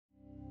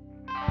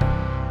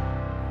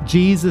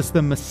Jesus,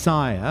 the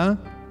Messiah,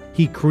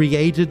 he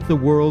created the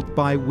world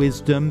by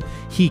wisdom.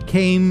 He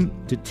came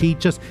to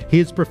teach us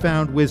his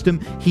profound wisdom.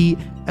 He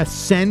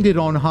ascended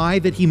on high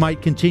that he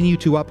might continue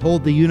to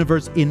uphold the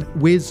universe in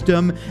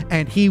wisdom,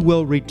 and he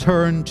will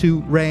return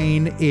to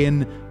reign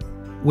in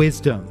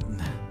wisdom.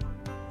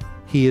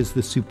 He is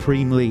the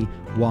supremely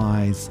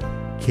wise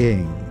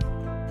King.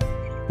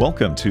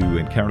 Welcome to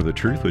Encounter the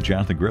Truth with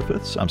Jonathan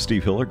Griffiths. I'm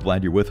Steve Hiller.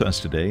 Glad you're with us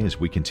today as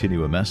we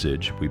continue a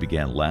message we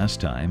began last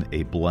time,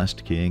 A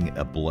Blessed King,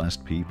 a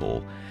Blessed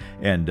People.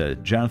 And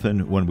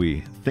Jonathan, when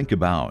we think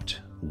about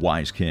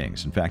wise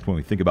kings, in fact, when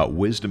we think about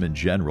wisdom in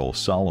general,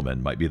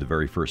 Solomon might be the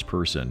very first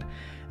person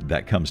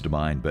that comes to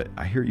mind. But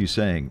I hear you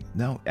saying,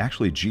 no,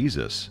 actually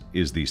Jesus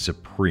is the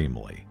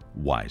supremely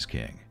wise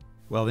king.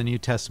 Well, the New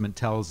Testament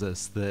tells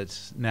us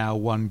that now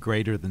one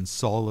greater than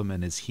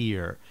Solomon is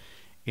here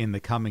in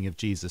the coming of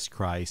Jesus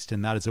Christ.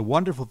 And that is a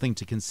wonderful thing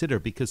to consider,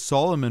 because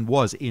Solomon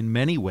was in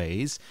many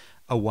ways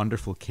a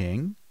wonderful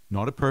king,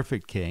 not a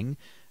perfect king,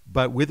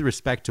 but with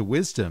respect to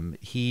wisdom,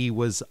 he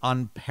was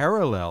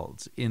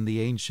unparalleled in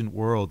the ancient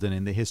world and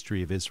in the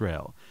history of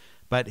Israel.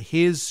 But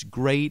his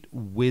great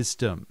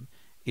wisdom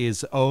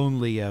is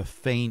only a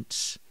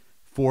faint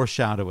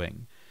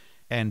foreshadowing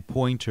and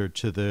pointer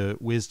to the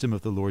wisdom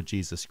of the Lord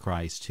Jesus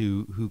Christ,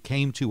 who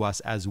came to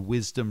us as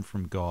wisdom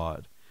from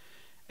God.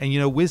 And, you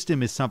know,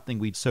 wisdom is something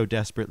we so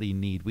desperately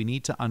need. We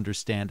need to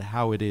understand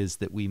how it is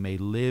that we may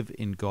live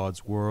in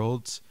God's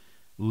world,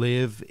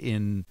 live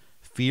in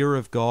fear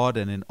of God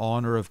and in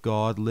honor of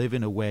God, live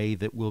in a way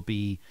that will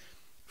be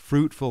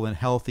fruitful and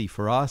healthy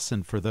for us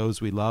and for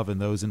those we love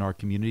and those in our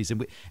communities.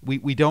 And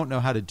we don't know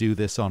how to do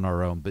this on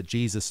our own, but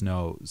Jesus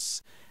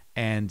knows.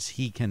 And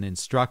he can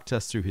instruct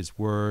us through his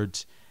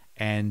word.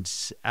 And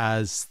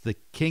as the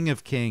King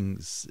of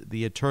Kings,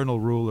 the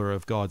eternal ruler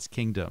of God's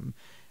kingdom,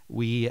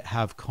 we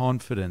have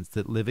confidence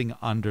that living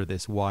under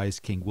this wise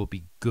king will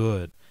be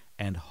good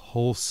and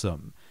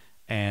wholesome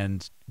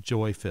and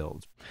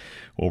joy-filled.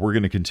 Well, we're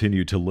going to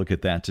continue to look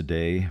at that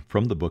today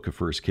from the book of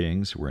 1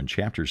 Kings. We're in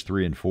chapters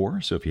 3 and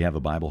 4, so if you have a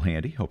Bible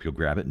handy, hope you'll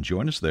grab it and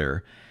join us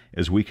there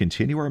as we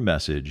continue our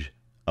message,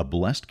 A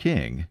Blessed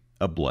King,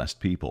 a Blessed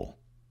People.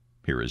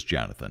 Here is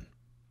Jonathan.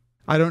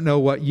 I don't know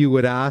what you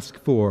would ask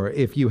for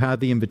if you had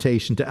the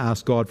invitation to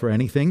ask God for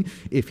anything.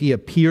 If he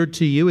appeared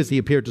to you as he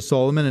appeared to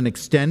Solomon and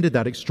extended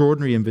that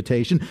extraordinary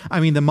invitation, I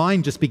mean, the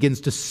mind just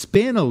begins to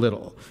spin a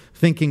little,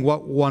 thinking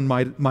what one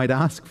might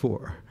ask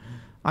for.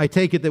 I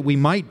take it that we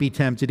might be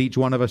tempted, each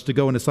one of us, to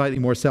go in a slightly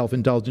more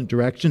self-indulgent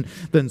direction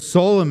than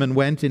Solomon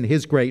went in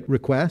his great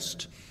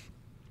request.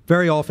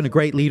 Very often a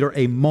great leader,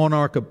 a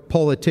monarch, a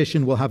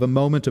politician will have a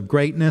moment of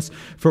greatness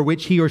for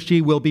which he or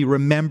she will be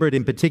remembered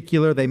in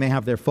particular. They may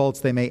have their faults,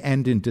 they may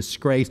end in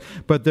disgrace,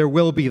 but there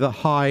will be the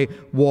high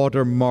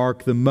water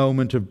mark, the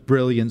moment of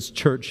brilliance,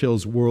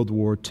 Churchill's World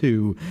War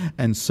II,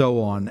 and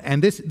so on.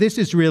 And this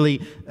is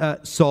really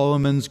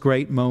Solomon's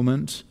great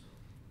moment.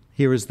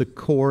 Here is the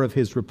core of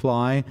his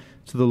reply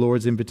to the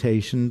Lord's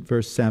invitation,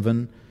 verse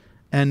 7.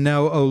 And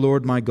now, O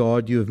Lord my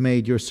God, you have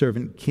made your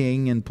servant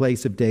king in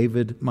place of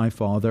David, my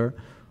father.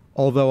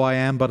 Although I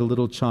am but a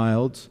little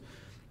child,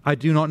 I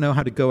do not know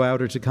how to go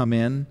out or to come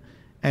in,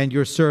 and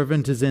your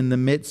servant is in the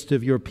midst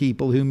of your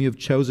people, whom you have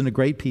chosen, a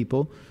great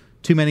people,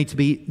 too many to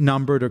be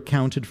numbered or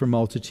counted for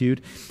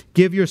multitude.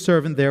 Give your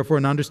servant, therefore,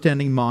 an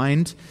understanding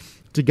mind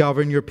to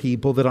govern your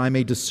people, that I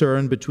may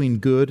discern between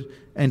good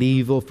and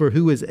evil, for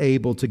who is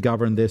able to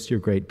govern this, your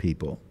great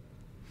people?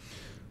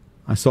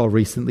 I saw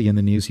recently in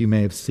the news, you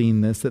may have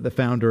seen this, that the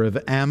founder of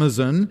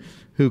Amazon,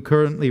 who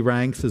currently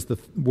ranks as the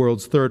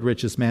world's third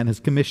richest man, has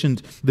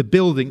commissioned the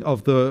building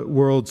of the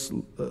world's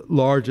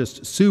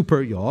largest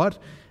super yacht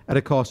at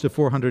a cost of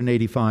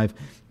 $485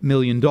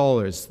 million.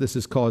 This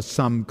has caused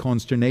some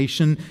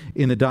consternation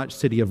in the Dutch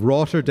city of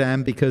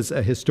Rotterdam, because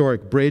a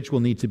historic bridge will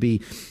need to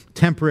be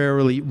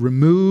temporarily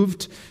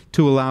removed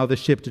to allow the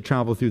ship to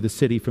travel through the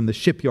city from the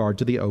shipyard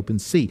to the open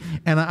sea.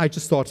 And I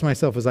just thought to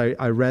myself as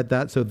I read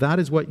that, so that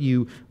is what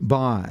you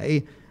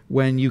buy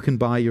when you can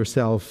buy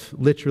yourself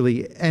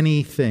literally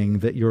anything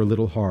that your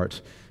little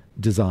heart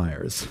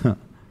desires.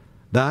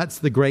 That's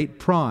the great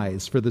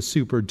prize for the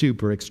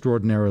super-duper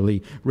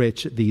extraordinarily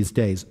rich these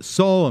days.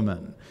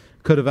 Solomon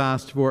could have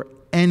asked for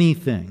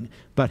anything,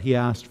 but he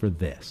asked for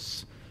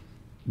this: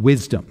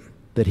 wisdom,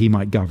 that he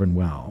might govern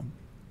well.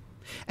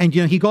 And,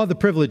 you know, he got the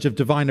privilege of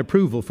divine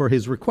approval for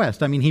his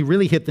request. I mean, he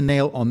really hit the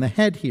nail on the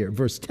head here.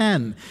 Verse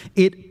 10,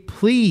 it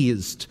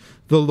pleased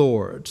the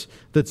Lord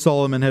that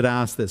Solomon had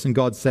asked this. And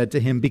God said to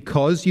him,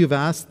 because you've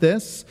asked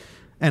this,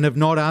 and have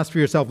not asked for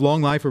yourself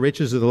long life or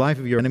riches or the life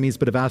of your enemies,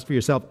 but have asked for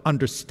yourself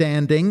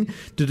understanding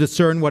to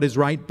discern what is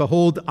right,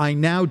 behold, I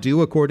now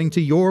do according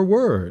to your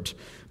word.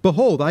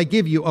 Behold, I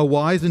give you a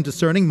wise and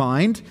discerning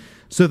mind,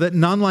 so that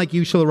none like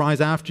you shall arise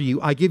after you.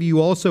 I give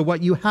you also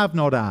what you have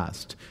not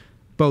asked,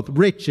 both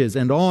riches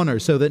and honor,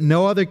 so that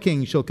no other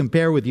king shall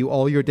compare with you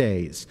all your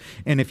days.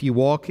 And if you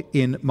walk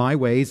in my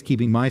ways,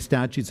 keeping my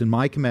statutes and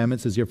my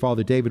commandments as your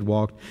father David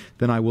walked,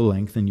 then I will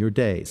lengthen your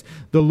days.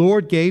 The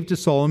Lord gave to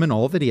Solomon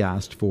all that he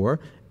asked for,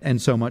 and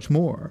so much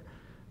more.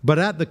 But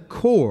at the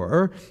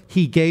core,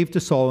 he gave to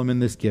Solomon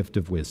this gift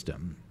of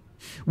wisdom.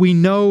 We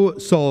know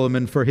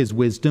Solomon for his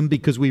wisdom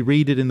because we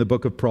read it in the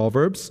book of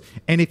Proverbs.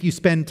 And if you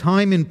spend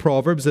time in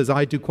Proverbs, as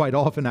I do quite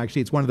often,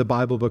 actually, it's one of the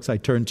Bible books I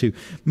turn to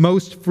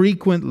most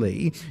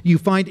frequently, you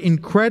find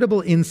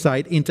incredible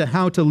insight into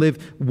how to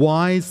live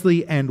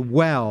wisely and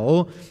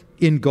well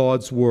in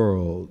God's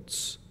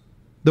worlds.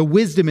 The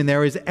wisdom in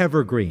there is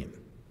evergreen.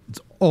 It's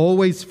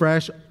always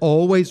fresh,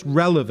 always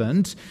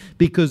relevant,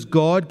 because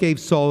God gave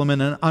Solomon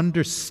an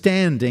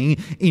understanding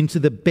into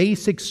the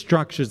basic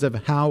structures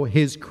of how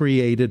his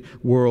created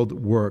world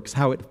works,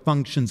 how it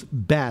functions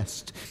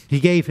best. He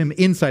gave him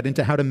insight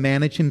into how to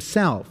manage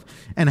himself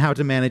and how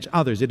to manage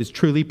others. It is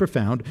truly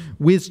profound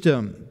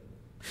wisdom.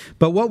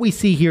 But what we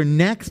see here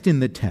next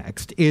in the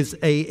text is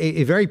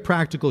a very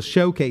practical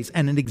showcase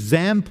and an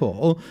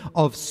example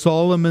of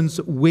Solomon's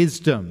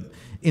wisdom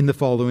in the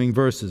following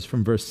verses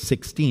from verse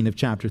 16 of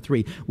chapter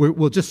 3.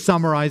 We'll just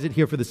summarize it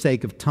here for the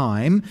sake of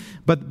time.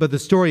 But the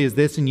story is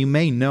this, and you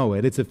may know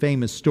it. It's a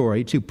famous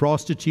story. Two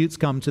prostitutes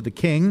come to the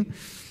king.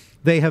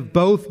 They have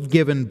both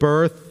given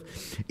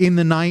birth. In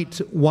the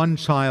night, one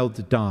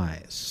child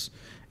dies.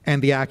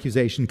 And the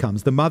accusation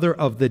comes. The mother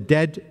of the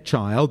dead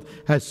child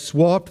has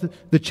swapped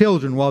the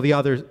children while the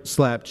other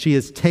slept. She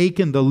has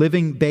taken the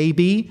living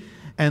baby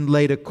and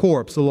laid a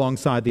corpse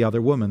alongside the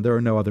other woman. There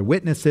are no other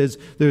witnesses.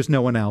 There's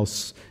no one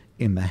else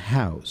in the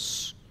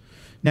house.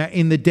 Now,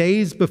 in the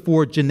days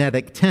before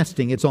genetic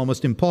testing, it's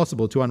almost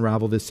impossible to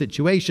unravel this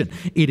situation.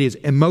 It is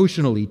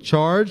emotionally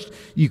charged.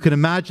 You can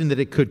imagine that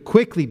it could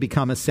quickly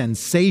become a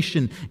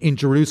sensation in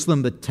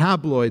Jerusalem. The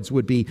tabloids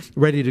would be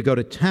ready to go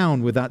to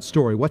town with that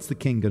story. What's the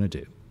king going to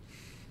do?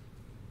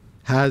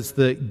 Has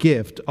the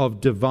gift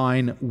of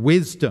divine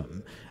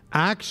wisdom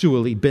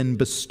actually been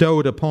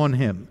bestowed upon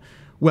him?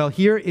 Well,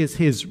 here is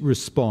his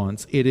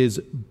response. It is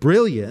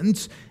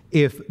brilliant,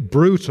 if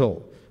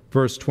brutal.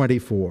 Verse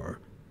 24,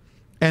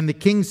 and the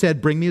king said,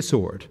 bring me a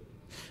sword.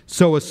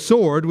 So a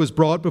sword was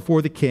brought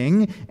before the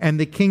king, and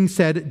the king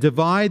said,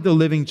 divide the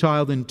living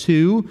child in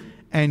two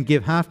and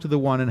give half to the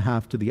one and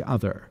half to the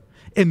other.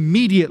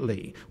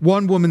 Immediately,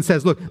 one woman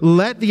says, look,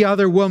 let the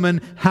other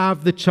woman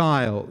have the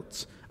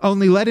child.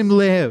 Only let him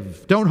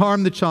live. Don't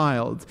harm the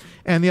child.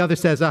 And the other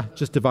says,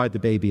 just divide the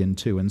baby in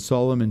two. And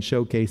Solomon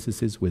showcases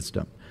his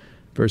wisdom.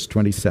 Verse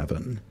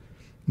 27.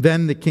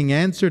 Then the king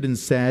answered and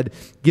said,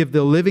 give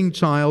the living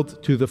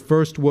child to the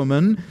first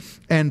woman,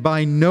 and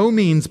by no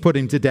means put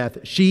him to death.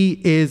 She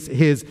is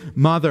his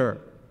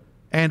mother.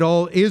 And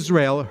all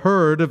Israel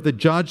heard of the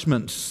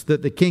judgments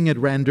that the king had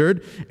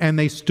rendered, and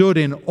they stood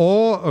in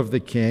awe of the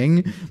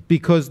king,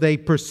 because they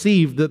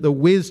perceived that the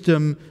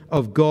wisdom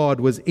of God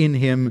was in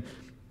him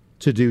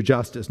to do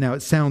justice. Now,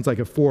 it sounds like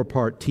a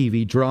 4-part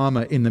TV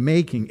drama in the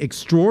making.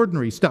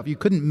 Extraordinary stuff. You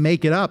couldn't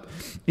make it up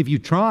if you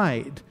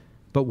tried.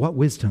 But what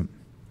wisdom?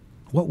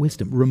 What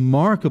wisdom?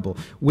 Remarkable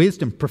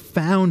wisdom,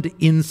 profound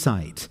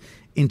insight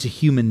into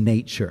human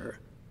nature.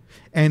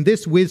 And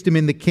this wisdom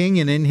in the king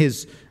and in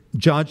his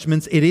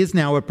judgments, it is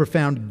now a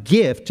profound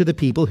gift to the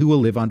people who will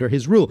live under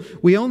his rule.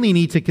 We only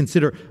need to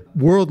consider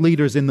world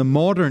leaders in the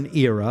modern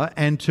era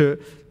and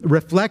to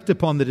reflect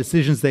upon the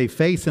decisions they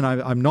face. And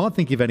I'm not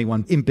thinking of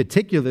anyone in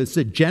particular. It's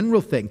a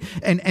general thing.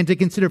 And to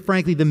consider,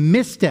 frankly, the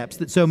missteps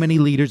that so many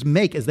leaders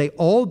make, as they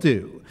all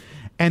do.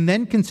 And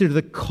then consider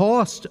the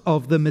cost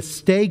of the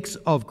mistakes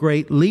of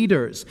great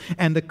leaders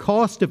and the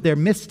cost of their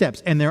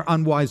missteps and their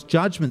unwise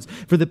judgments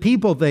for the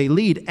people they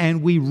lead.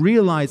 And we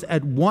realize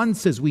at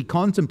once, as we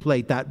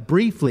contemplate that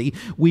briefly,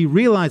 we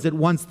realize at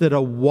once that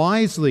a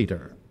wise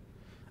leader,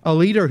 a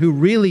leader who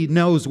really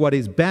knows what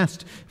is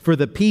best for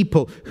the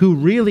people, who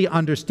really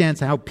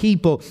understands how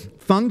people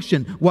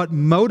function, what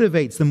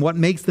motivates them, what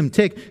makes them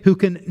tick, who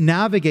can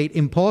navigate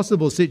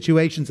impossible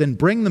situations and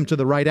bring them to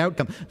the right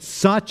outcome.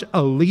 Such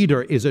a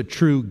leader is a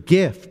true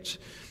gift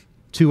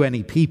to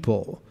any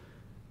people.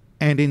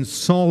 And in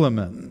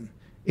Solomon,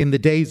 in the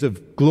days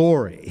of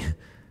glory,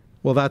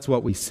 well, that's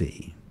what we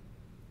see.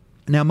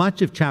 Now,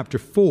 much of chapter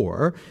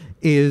 4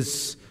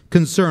 is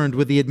concerned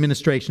with the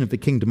administration of the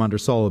kingdom under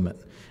Solomon,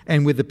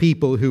 and with the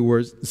people who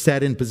were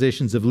set in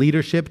positions of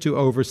leadership to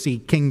oversee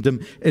kingdom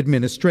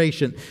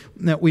administration.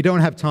 Now, we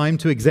don't have time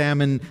to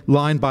examine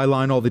line by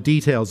line all the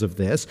details of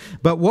this,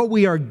 but what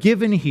we are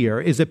given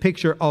here is a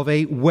picture of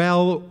a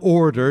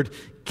well-ordered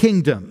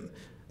kingdom,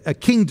 a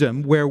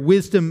kingdom where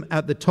wisdom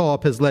at the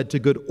top has led to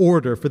good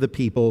order for the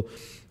people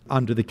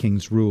under the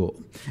king's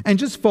rule. And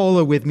just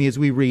follow with me as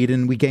we read,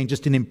 and we gain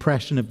just an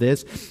impression of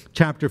this.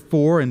 Chapter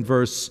 4 and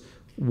verse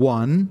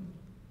 1.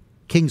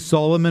 King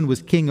Solomon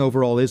was king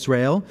over all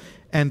Israel,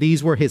 and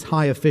these were his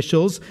high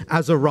officials.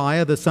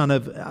 Azariah, the son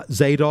of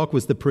Zadok,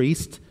 was the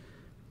priest.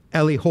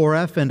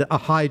 Elihoreph and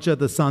Ahijah,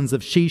 the sons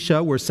of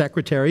Shisha, were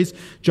secretaries.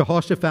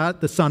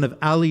 Jehoshaphat, the son of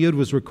Aliud,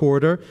 was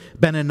recorder.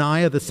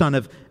 Benaniah, the son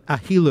of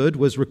Ahilud,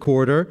 was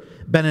recorder.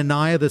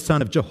 Benaniah, the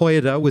son of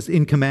Jehoiada, was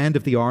in command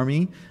of the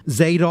army.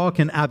 Zadok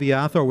and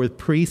Abiathar were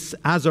priests.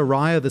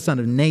 Azariah, the son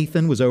of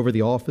Nathan, was over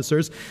the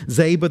officers.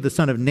 Zabud, the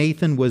son of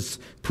Nathan, was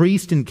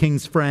priest and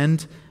king's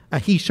friend.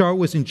 Ahishar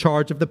was in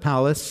charge of the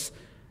palace.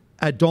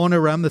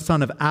 Adoniram, the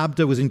son of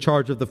Abda, was in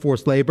charge of the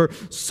forced labor.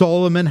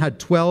 Solomon had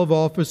 12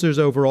 officers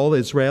over all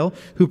Israel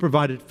who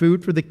provided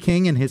food for the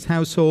king and his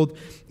household.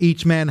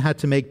 Each man had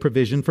to make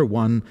provision for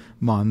 1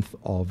 month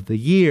of the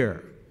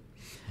year.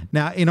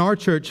 Now, in our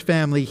church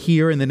family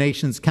here in the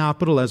nation's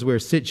capital, as we're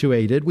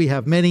situated, we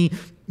have many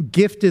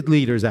gifted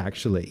leaders,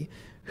 actually,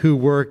 who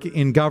work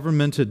in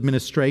government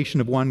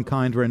administration of one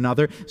kind or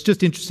another. It's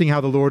just interesting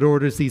how the Lord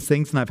orders these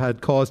things, and I've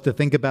had cause to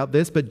think about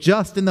this. But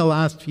just in the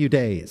last few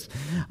days,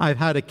 I've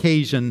had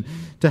occasion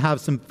to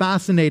have some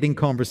fascinating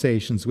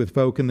conversations with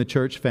folk in the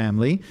church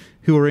family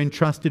who are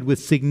entrusted with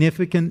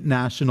significant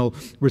national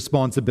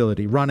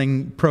responsibility,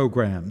 running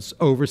programs,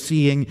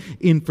 overseeing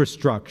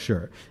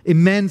infrastructure,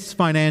 immense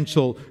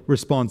financial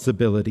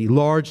responsibility,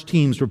 large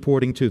teams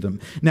reporting to them.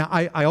 Now,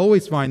 I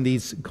always find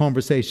these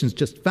conversations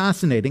just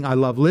fascinating. I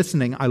love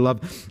listening. I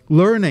love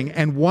learning.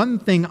 And one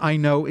thing I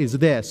know is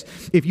this: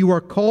 if you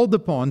are called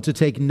upon to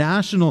take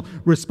national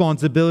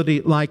responsibility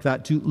like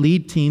that, to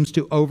lead teams,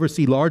 to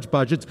oversee large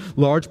budgets,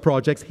 large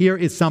projects, here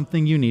is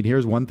something you need.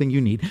 Here's one thing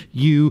you need.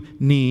 You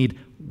need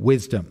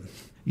wisdom.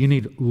 You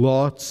need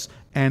lots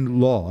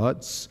and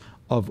lots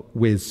of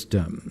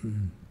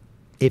wisdom.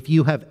 If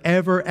you have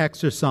ever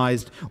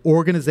exercised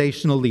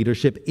organizational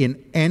leadership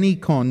in any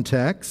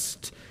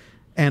context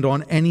and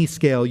on any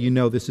scale, you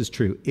know this is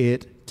true.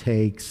 It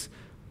takes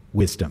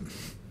wisdom.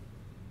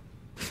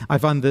 I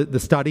find the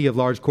study of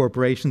large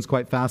corporations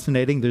quite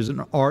fascinating. There's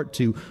an art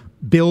to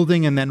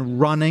building and then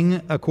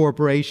running a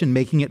corporation,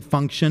 making it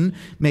function,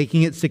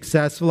 making it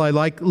successful. I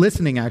like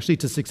listening, actually,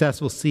 to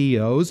successful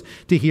CEOs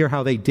to hear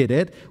how they did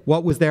it.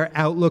 What was their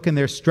outlook and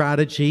their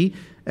strategy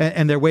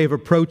and their way of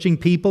approaching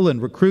people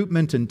and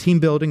recruitment and team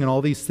building and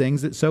all these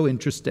things. It's so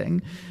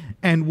interesting.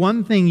 And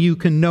one thing you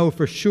can know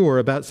for sure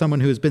about someone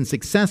who has been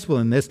successful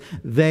in this,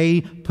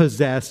 they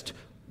possessed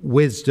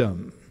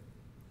wisdom.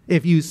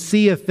 If you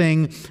see a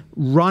thing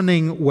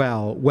running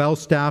well,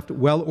 well-staffed,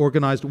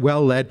 well-organized,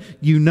 well-led,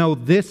 you know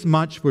this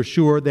much for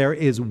sure: there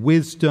is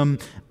wisdom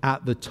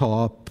at the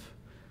top.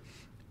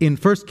 In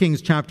 1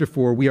 Kings chapter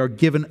 4, we are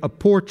given a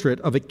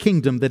portrait of a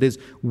kingdom that is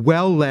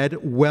well-led,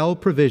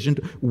 well-provisioned,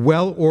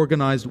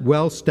 well-organized,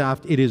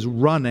 well-staffed. It is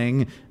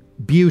running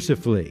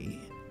beautifully.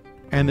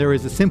 And there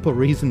is a simple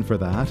reason for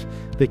that.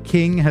 The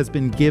king has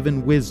been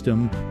given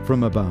wisdom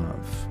from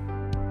above.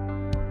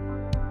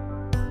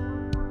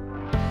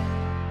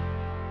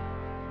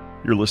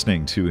 You're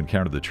listening to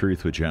Encounter the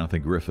Truth with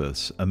Jonathan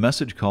Griffiths, a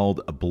message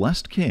called A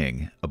Blessed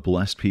King, A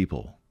Blessed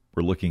People.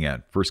 We're looking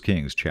at 1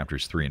 Kings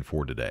chapters 3 and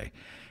 4 today,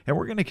 and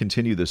we're going to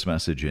continue this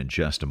message in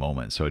just a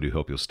moment, so I do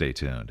hope you'll stay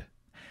tuned.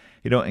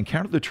 You know,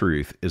 Encounter the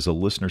Truth is a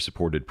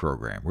listener-supported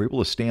program. We're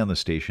able to stay on the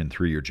station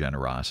through your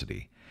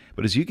generosity.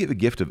 But as you give a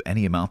gift of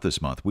any amount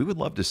this month, we would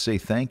love to say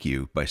thank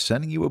you by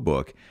sending you a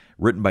book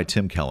written by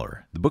Tim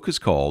Keller. The book is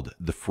called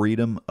The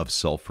Freedom of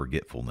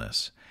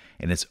Self-Forgetfulness,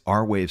 and it's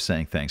our way of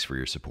saying thanks for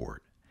your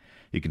support.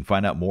 You can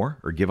find out more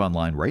or give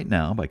online right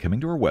now by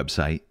coming to our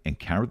website,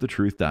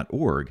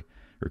 encounterthetruth.org,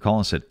 or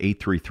call us at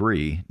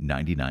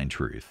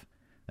 833-99-TRUTH.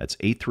 That's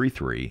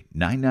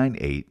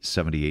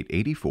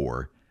 833-998-7884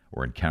 or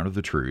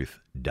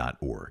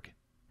encounterthetruth.org.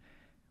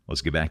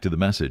 Let's get back to the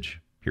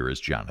message. Here is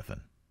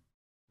Jonathan.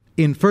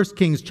 In 1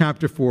 Kings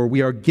chapter 4,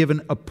 we are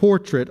given a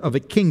portrait of a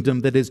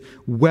kingdom that is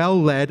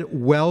well-led,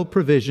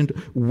 well-provisioned,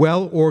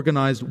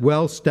 well-organized,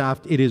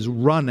 well-staffed. It is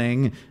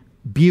running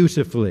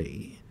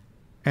beautifully.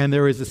 And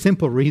there is a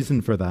simple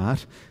reason for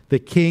that. The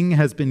king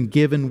has been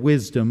given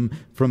wisdom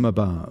from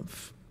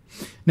above.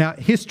 Now,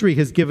 history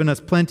has given us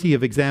plenty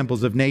of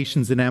examples of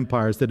nations and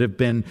empires that have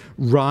been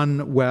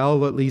run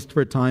well, at least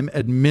for a time,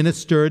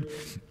 administered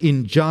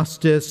in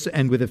justice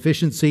and with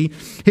efficiency.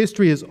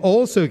 History has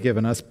also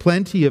given us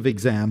plenty of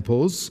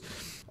examples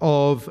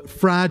of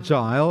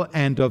fragile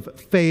and of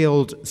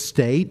failed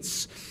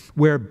states,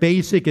 where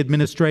basic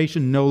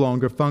administration no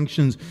longer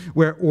functions,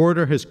 where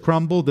order has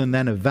crumbled and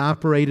then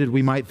evaporated.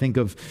 We might think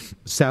of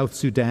South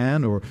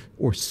Sudan or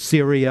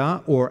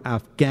Syria or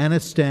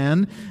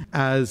Afghanistan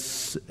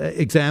as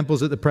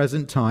examples at the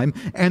present time.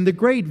 And the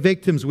great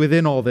victims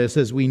within all this,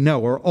 as we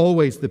know, are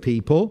always the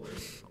people.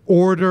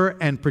 Order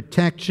and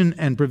protection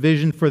and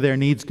provision for their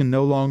needs can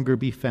no longer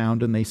be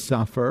found, and they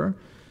suffer.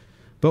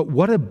 But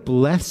what a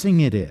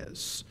blessing it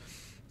is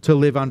to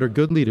live under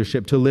good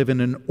leadership, to live in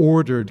an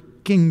ordered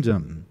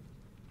kingdom.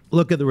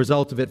 Look at the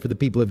result of it for the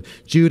people of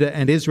Judah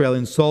and Israel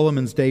in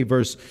Solomon's day,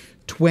 verse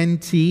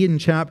 20 in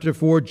chapter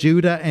 4.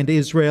 Judah and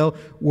Israel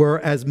were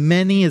as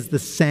many as the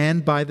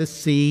sand by the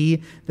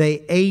sea.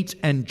 They ate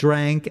and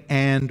drank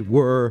and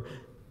were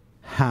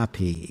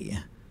happy.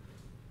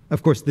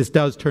 Of course, this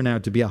does turn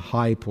out to be a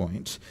high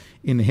point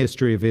in the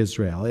history of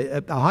Israel,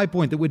 a high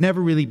point that would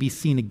never really be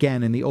seen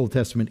again in the Old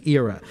Testament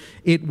era.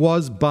 It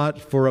was but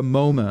for a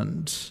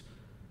moment.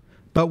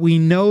 But we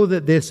know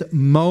that this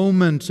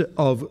moment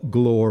of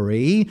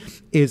glory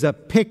is a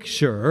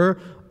picture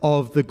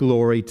of the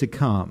glory to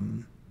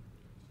come.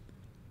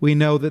 We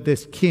know that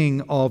this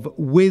king of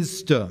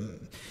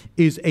wisdom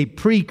is a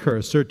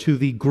precursor to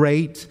the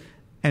great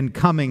and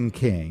coming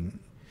king.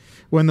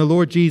 When the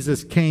Lord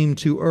Jesus came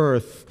to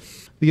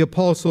earth The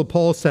Apostle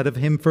Paul said of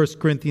him, 1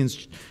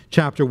 Corinthians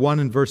chapter 1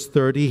 and verse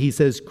 30, he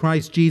says,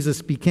 Christ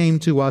Jesus became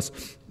to us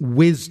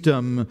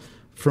wisdom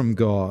from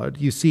God.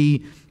 You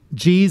see,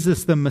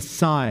 Jesus the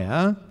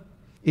Messiah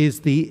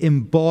is the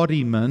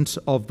embodiment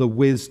of the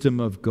wisdom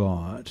of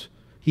God.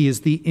 He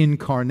is the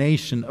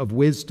incarnation of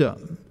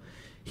wisdom.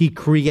 He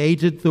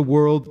created the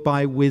world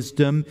by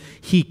wisdom.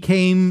 He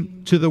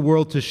came to the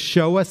world to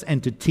show us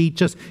and to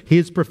teach us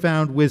his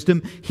profound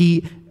wisdom.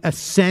 He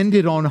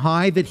ascended on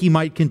high that he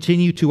might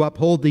continue to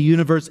uphold the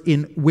universe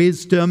in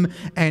wisdom,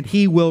 and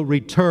he will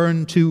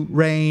return to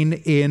reign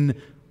in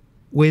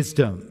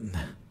wisdom.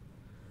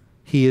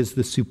 He is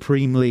the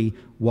supremely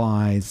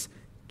wise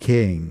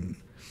King.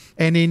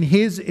 And in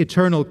his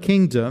eternal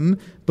kingdom,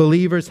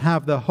 believers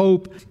have the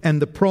hope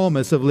and the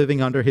promise of living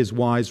under his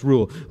wise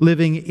rule,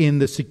 living in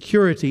the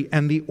security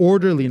and the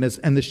orderliness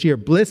and the sheer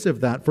bliss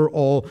of that for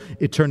all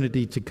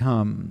eternity to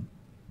come.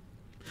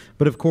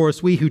 But of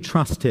course, we who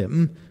trust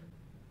him,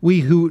 we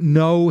who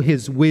know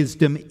his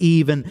wisdom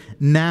even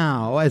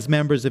now as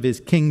members of his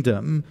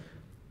kingdom,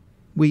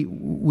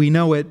 we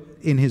know it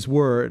in his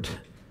word,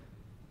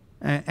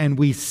 and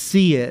we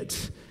see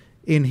it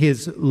in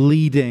his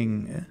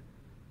leading.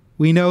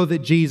 We know that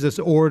Jesus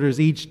orders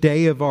each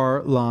day of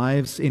our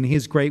lives in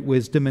his great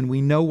wisdom, and we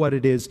know what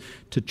it is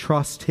to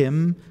trust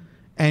him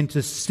and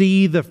to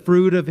see the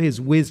fruit of his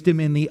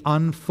wisdom in the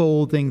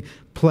unfolding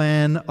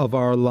plan of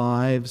our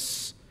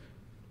lives.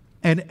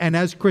 And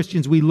as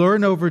Christians, we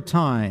learn over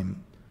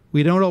time.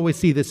 We don't always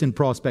see this in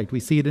prospect. We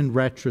see it in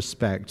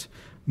retrospect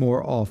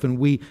more often.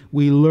 We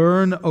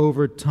learn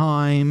over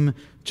time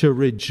to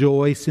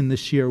rejoice in the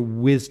sheer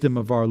wisdom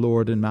of our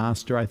Lord and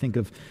Master. I think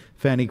of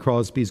Fanny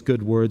Crosby's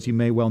good words. You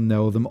may well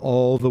know them.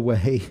 All the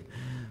way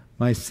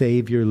my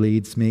Savior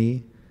leads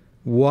me.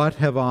 What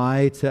have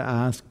I to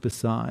ask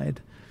beside?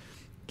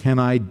 Can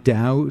I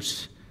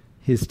doubt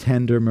his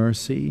tender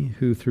mercy,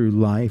 who through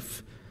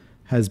life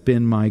has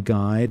been my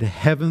guide?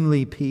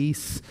 Heavenly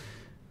peace,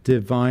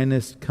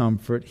 divinest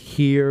comfort,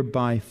 here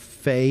by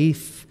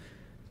faith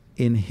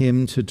in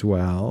him to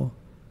dwell.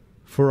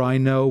 For I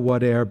know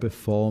whate'er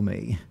befall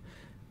me,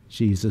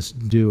 Jesus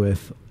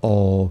doeth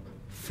all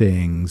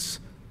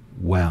things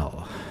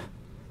well.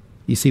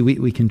 You see,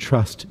 we can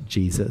trust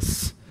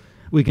Jesus.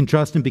 We can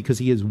trust him because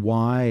he is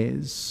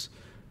wise.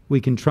 We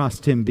can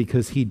trust him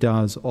because he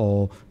does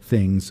all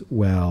things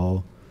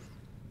well.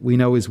 We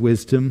know his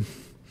wisdom.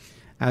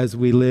 As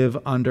we live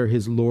under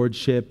his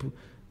lordship,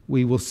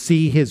 we will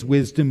see his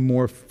wisdom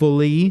more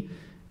fully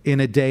in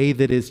a day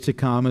that is to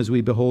come as we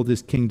behold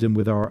his kingdom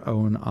with our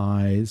own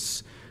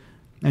eyes.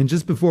 And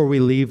just before we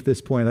leave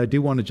this point, I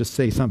do want to just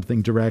say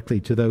something directly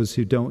to those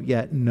who don't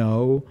yet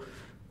know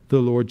the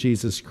Lord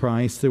Jesus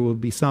Christ. There will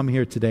be some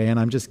here today, and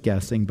I'm just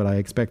guessing, but I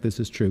expect this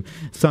is true.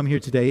 Some here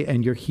today,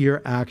 and you're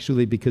here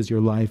actually because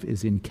your life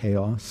is in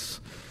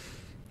chaos.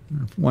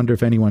 I wonder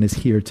if anyone is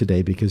here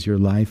today because your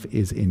life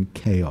is in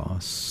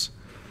chaos.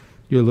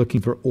 You're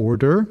looking for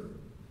order.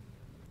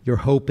 You're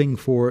hoping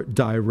for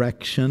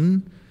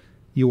direction.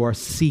 You are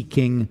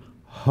seeking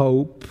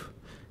hope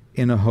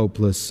in a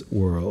hopeless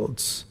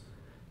world.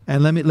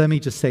 And let me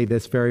just say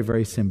this very,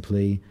 very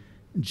simply.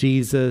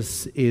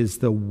 Jesus is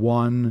the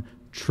one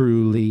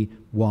truly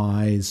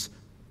wise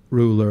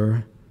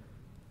ruler.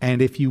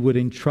 And if you would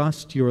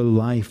entrust your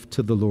life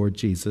to the Lord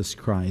Jesus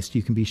Christ,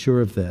 you can be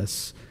sure of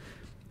this.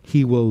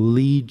 He will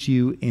lead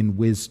you in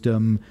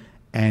wisdom,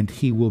 and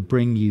he will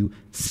bring you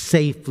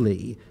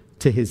safely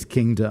to his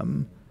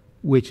kingdom,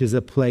 which is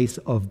a place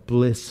of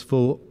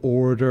blissful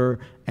order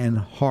and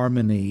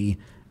harmony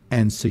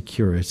and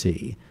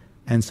security.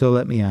 And so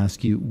let me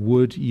ask you,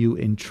 would you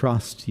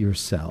entrust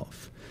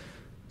yourself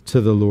to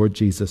the Lord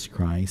Jesus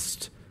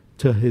Christ,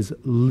 to his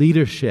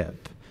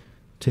leadership,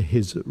 to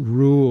his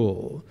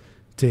rule,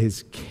 to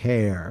his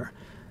care,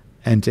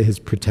 and to his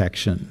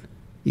protection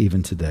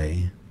even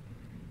today?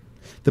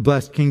 The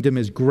blessed kingdom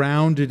is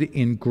grounded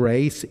in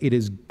grace. It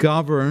is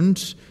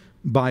governed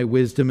by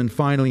wisdom. And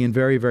finally, and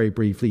very, very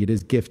briefly, it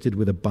is gifted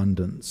with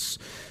abundance.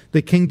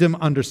 The kingdom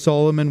under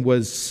Solomon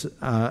was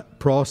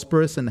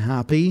prosperous and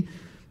happy.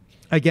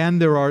 Again,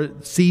 there are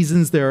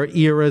seasons, there are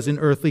eras in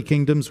earthly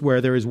kingdoms where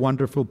there is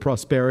wonderful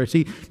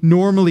prosperity.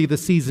 Normally, the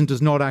season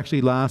does not actually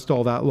last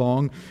all that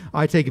long.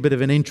 I take a bit of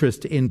an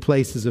interest in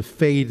places of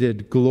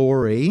faded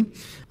glory.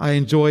 I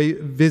enjoy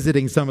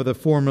visiting some of the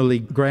formerly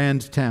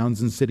grand towns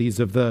and cities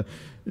of the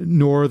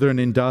northern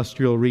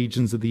industrial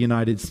regions of the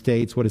United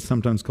States, what is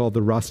sometimes called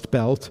the Rust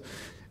Belt,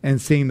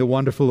 and seeing the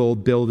wonderful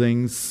old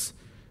buildings,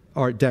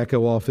 Art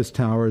Deco office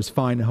towers,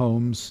 fine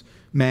homes,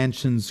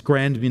 mansions,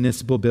 grand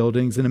municipal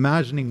buildings, and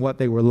imagining what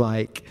they were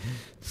like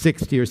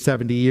 60 or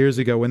 70 years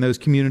ago when those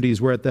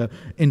communities were at the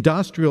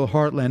industrial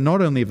heartland,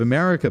 not only of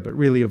America, but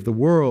really of the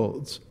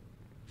world.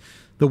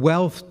 The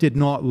wealth did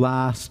not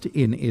last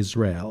in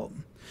Israel.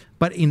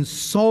 But in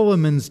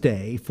Solomon's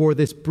day, for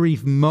this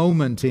brief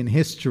moment in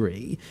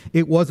history,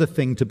 it was a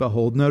thing to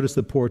behold. Notice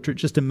the portrait.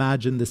 Just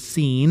imagine the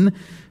scene.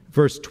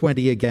 Verse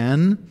 20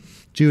 again.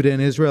 Judah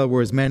and Israel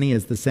were as many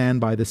as the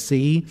sand by the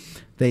sea.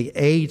 They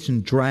ate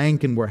and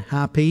drank and were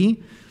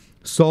happy.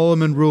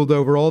 Solomon ruled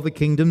over all the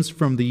kingdoms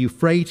from the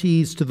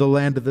Euphrates to the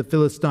land of the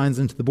Philistines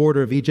and to the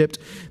border of Egypt.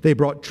 They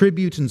brought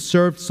tribute and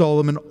served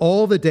Solomon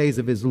all the days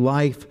of his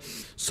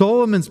life.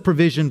 Solomon's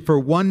provision for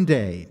one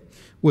day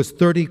was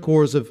 30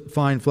 cores of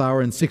fine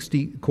flour and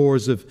 60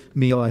 cores of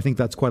meal. I think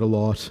that's quite a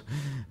lot.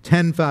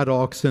 10 fat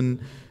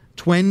oxen,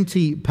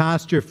 20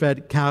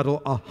 pasture-fed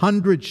cattle,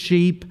 100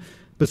 sheep,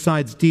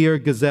 besides deer,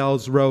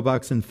 gazelles,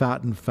 roebucks, and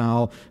fattened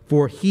fowl.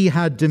 For he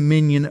had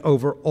dominion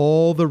over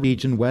all the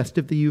region west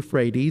of the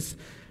Euphrates,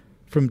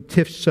 from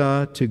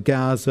Tifsha to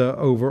Gaza,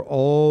 over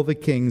all the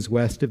kings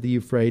west of the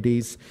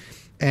Euphrates.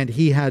 And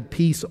he had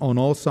peace on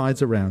all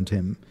sides around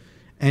him.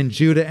 And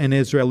Judah and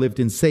Israel lived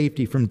in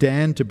safety from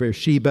Dan to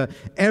Beersheba,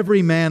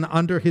 every man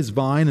under his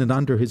vine and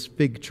under his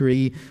fig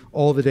tree,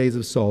 all the days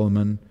of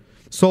Solomon.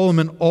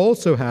 Solomon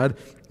also had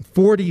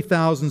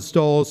 40,000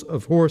 stalls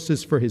of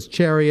horses for his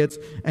chariots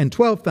and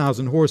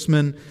 12,000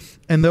 horsemen,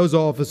 and those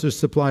officers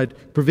supplied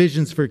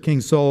provisions for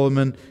King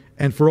Solomon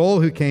and for all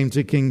who came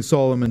to King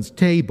Solomon's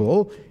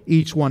table,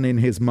 each one in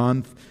his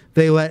month.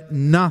 They let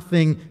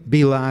nothing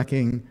be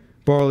lacking.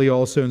 Barley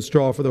also and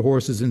straw for the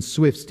horses and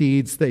swift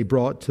steeds they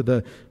brought to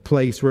the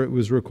place where it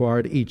was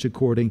required, each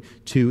according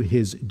to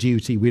his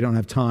duty. We don't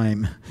have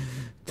time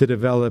to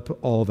develop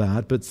all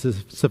that, but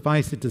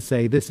suffice it to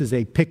say, this is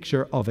a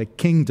picture of a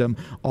kingdom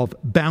of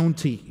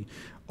bounty,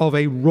 of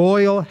a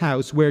royal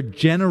house where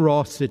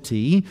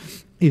generosity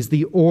is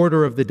the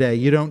order of the day.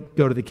 You don't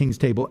go to the king's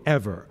table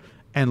ever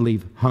and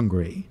leave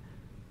hungry.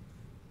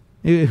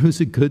 It was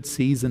a good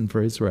season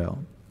for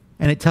Israel.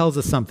 And it tells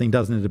us something,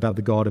 doesn't it, about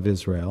the God of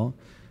Israel?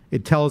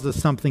 It tells us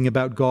something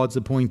about God's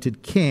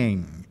appointed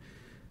king.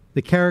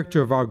 The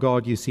character of our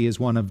God, you see, is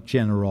one of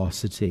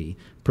generosity,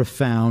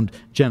 profound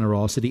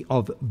generosity,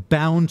 of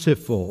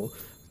bountiful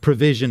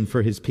provision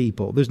for his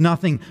people. There's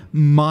nothing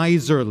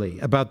miserly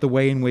about the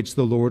way in which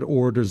the Lord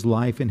orders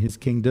life in his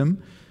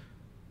kingdom.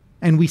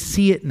 And we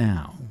see it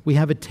now. We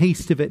have a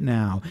taste of it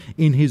now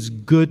in his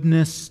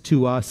goodness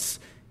to us,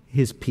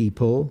 his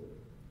people,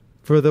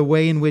 for the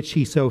way in which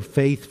he so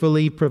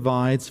faithfully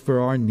provides for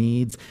our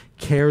needs,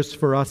 cares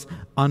for us,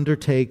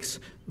 undertakes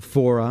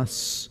for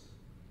us.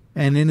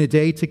 And in a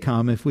day to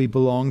come, if we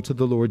belong to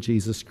the Lord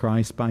Jesus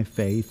Christ by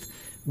faith,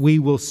 we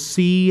will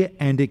see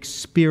and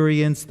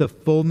experience the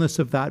fullness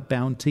of that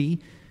bounty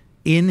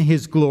in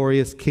his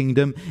glorious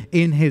kingdom,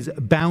 in his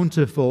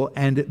bountiful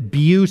and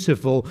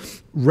beautiful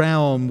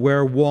realm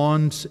where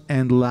want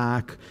and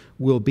lack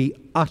will be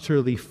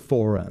utterly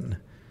foreign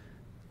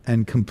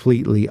and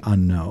completely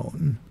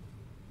unknown.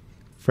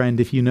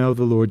 Friend, if you know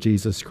the Lord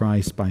Jesus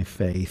Christ by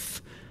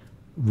faith,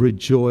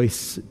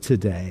 rejoice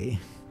today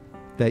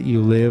that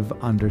you live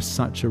under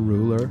such a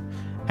ruler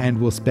and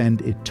will spend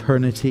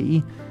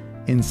eternity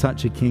in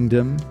such a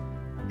kingdom.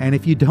 And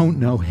if you don't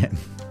know him,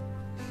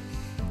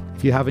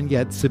 if you haven't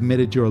yet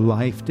submitted your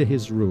life to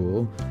his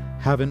rule,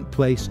 haven't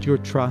placed your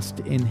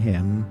trust in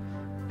him,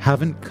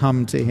 haven't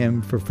come to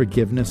him for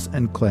forgiveness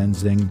and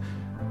cleansing,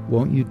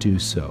 won't you do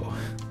so?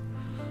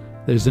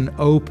 There's an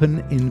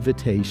open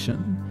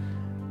invitation.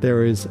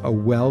 There is a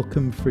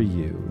welcome for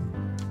you.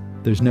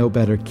 There's no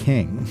better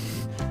king,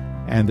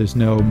 and there's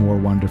no more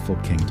wonderful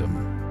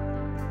kingdom.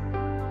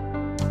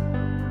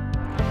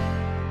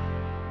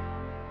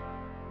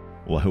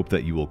 Well, I hope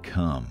that you will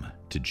come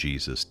to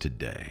Jesus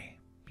today.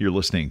 You're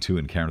listening to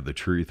Encounter the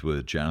Truth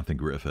with Jonathan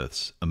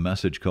Griffiths, a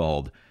message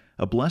called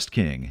A Blessed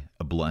King,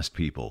 a Blessed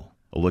People.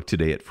 A look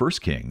today at 1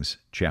 Kings,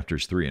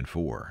 chapters 3 and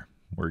 4.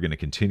 We're going to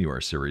continue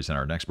our series in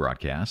our next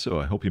broadcast,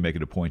 so I hope you make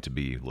it a point to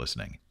be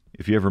listening.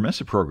 If you ever miss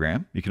a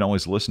program, you can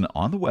always listen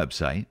on the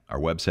website. Our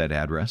website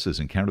address is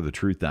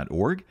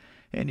encounterthetruth.org,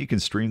 and you can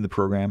stream the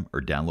program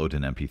or download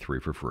an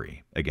MP3 for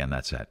free. Again,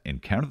 that's at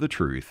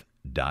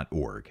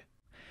encounterthetruth.org.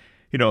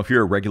 You know, if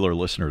you're a regular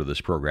listener to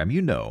this program,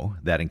 you know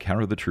that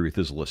Encounter the Truth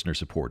is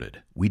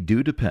listener-supported. We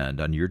do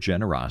depend on your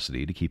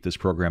generosity to keep this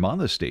program on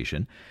this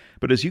station,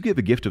 but as you give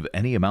a gift of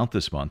any amount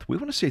this month, we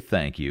want to say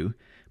thank you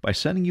by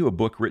sending you a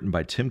book written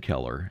by Tim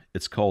Keller.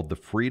 It's called The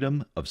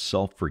Freedom of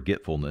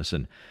Self-Forgetfulness.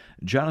 And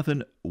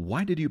Jonathan,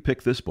 why did you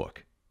pick this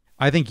book?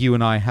 I think you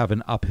and I have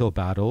an uphill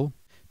battle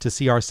to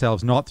see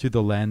ourselves not through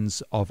the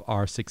lens of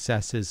our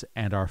successes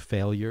and our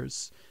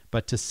failures,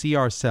 but to see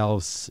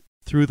ourselves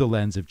through the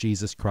lens of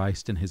Jesus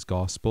Christ and his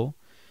gospel.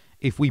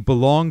 If we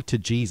belong to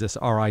Jesus,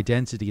 our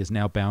identity is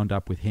now bound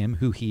up with him,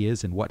 who he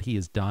is and what he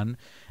has done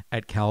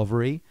at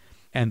Calvary.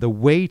 And the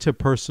way to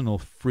personal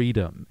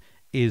freedom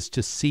is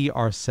to see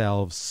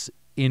ourselves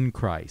in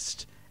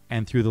Christ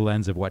and through the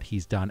lens of what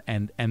he's done.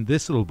 And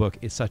this little book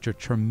is such a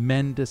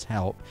tremendous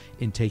help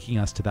in taking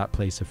us to that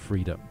place of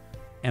freedom.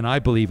 And I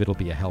believe it'll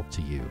be a help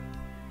to you.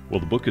 Well,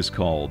 the book is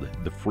called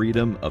The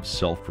Freedom of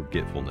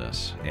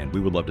Self-Forgetfulness, and we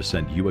would love to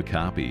send you a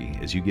copy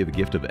as you give a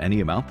gift of any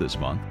amount this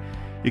month.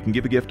 You can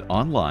give a gift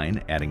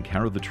online at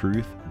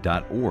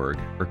encounterthetruth.org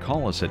or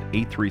call us at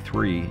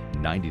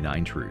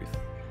 833-99-TRUTH.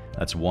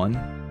 That's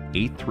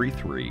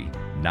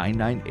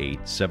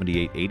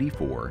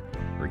 1-833-998-7884, or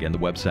again, the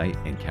website,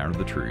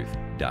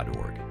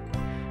 encounterthetruth.org.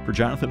 For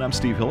Jonathan, I'm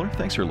Steve Hiller.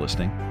 Thanks for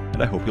listening,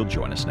 and I hope you'll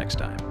join us next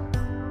time.